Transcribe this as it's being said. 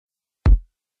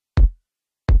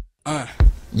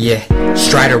Yeah,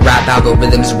 Strider rap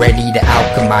algorithms ready to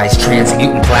alchemize.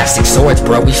 Transmuting plastic swords,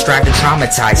 bro, we strive to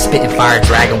traumatize. Spittin' fire,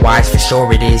 Dragonwise, for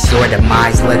sure it is your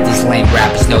demise. Let these lame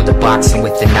rappers know the boxing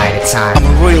with the night at time.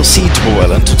 I'm a royal seed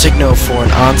dweller, don't take no for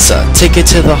an answer. Take it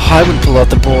to the high and pull out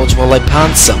the bulge while I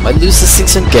panzer. My lusus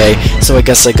thinks I'm gay, so I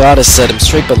guess I gotta set him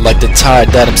straight. But like the tide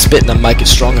that I'm spitting, I might get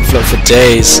strong and flow for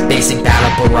days. Basic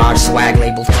battle barrage, swag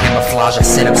labeled camouflage. I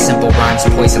set up simple rhymes,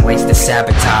 poison laced to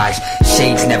sabotage.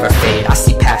 Shades never fade, I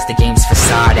see past the game's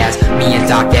facade as me and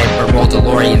Doc Egbert roll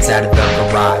DeLoreans out of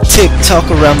the garage. Tick tock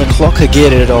around the clock, I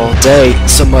get it all day.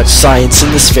 So much science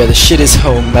in this fair, the shit is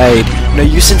homemade. No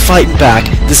use in fighting back,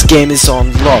 this game is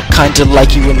on lock. Kinda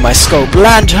like you in my scope.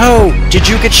 Land ho! Did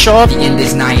you get shot? The end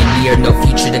is nigh and near, no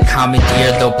future to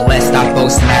commandeer. Though blessed, I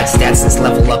boast mad stats, let's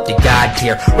level up to god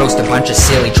tier. Roast a bunch of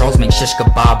silly trolls, make shish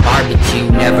kebab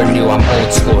barbecue. Never knew I'm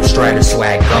old school, Strider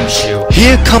swag gumshoe.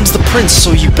 Here comes the prince,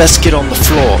 so you best get on the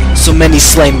floor. So many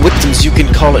slain victims, you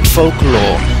can call it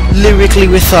folklore. Lyrically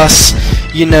with us,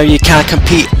 you know you can't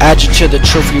compete. Add you to the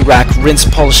trophy rack, rinse,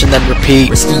 polish, and then repeat.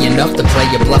 Risky enough to play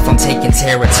your bluff, I'm taking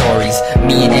territories.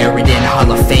 Me and Eridan,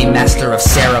 Hall of Fame, master of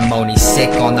ceremonies. Sick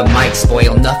on the mic,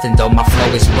 spoil nothing though my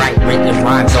flow is right. Written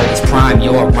rhymes always prime,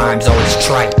 your rhymes always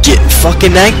trite. Getting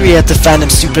fucking angry at the phantom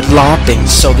stupid lopping.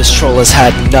 So this troll has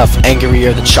had enough,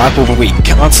 angrier than tribal weak.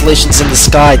 Constellations in the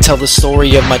sky tell the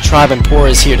story of my tribe. Ampora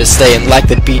is here to stay, and like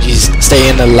the Bee Gees,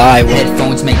 staying alive.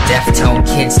 Headphones make deftone,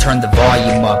 kids turn the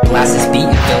volume up. Glasses beat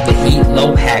and feel the heat,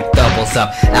 low hack doubles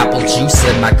up. Apple juice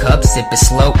in my cup, sip it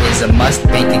slow is a must.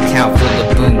 Bank account full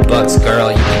of boom bucks,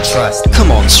 girl you can trust.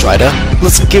 Come on, Strider,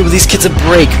 let's give these kids a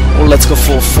break. Or let's go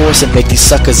full force and make these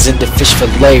suckers into fish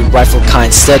fillet. Rifle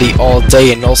kind steady all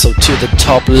day and also to the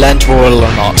top. Land royal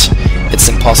or not, it's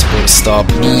impossible to stop.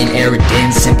 Me and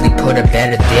Eridan simply put a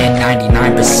better than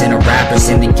 99% of rappers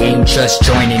in the game just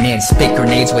joining in. Spit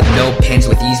grenades with no pins,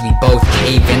 with ease we both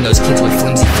cave in. Those kids with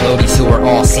flimsy floaties who are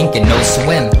all sinking, no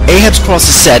swim. Ahab's cross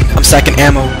is set, I'm stacking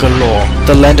ammo galore.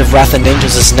 The land of wrath and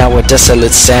angels is now a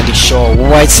desolate sandy shore.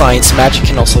 White science magic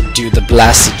can also do the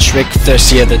blasted trick.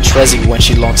 Thirstier than Trezzy when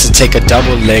she longs to take a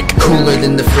double lick. Cooler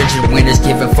than the frigid winters,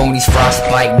 giving phonies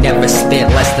frostbite. Never spit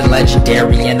less than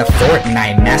legendary in a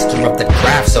fortnight. Master of the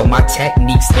craft, so my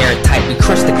technique's airtight. We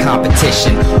crush the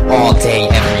competition all day,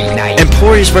 every night.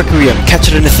 Emporia's Requiem, catch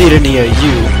it in a theater near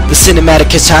you. The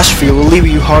cinematic catastrophe will leave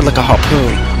you hard like a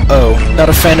harpoon. Oh, not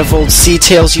a fan of old sea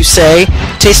tales, you say?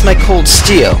 Taste my cold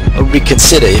steel, or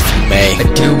reconsider if you may.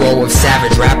 A duo of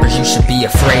savage rappers you should be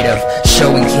afraid of.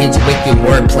 Showing kids wicked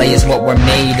wordplay is what we're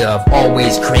made of.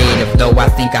 Always creative, though I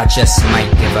think I just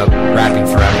might give up rapping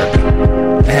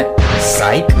forever.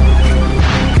 Psych.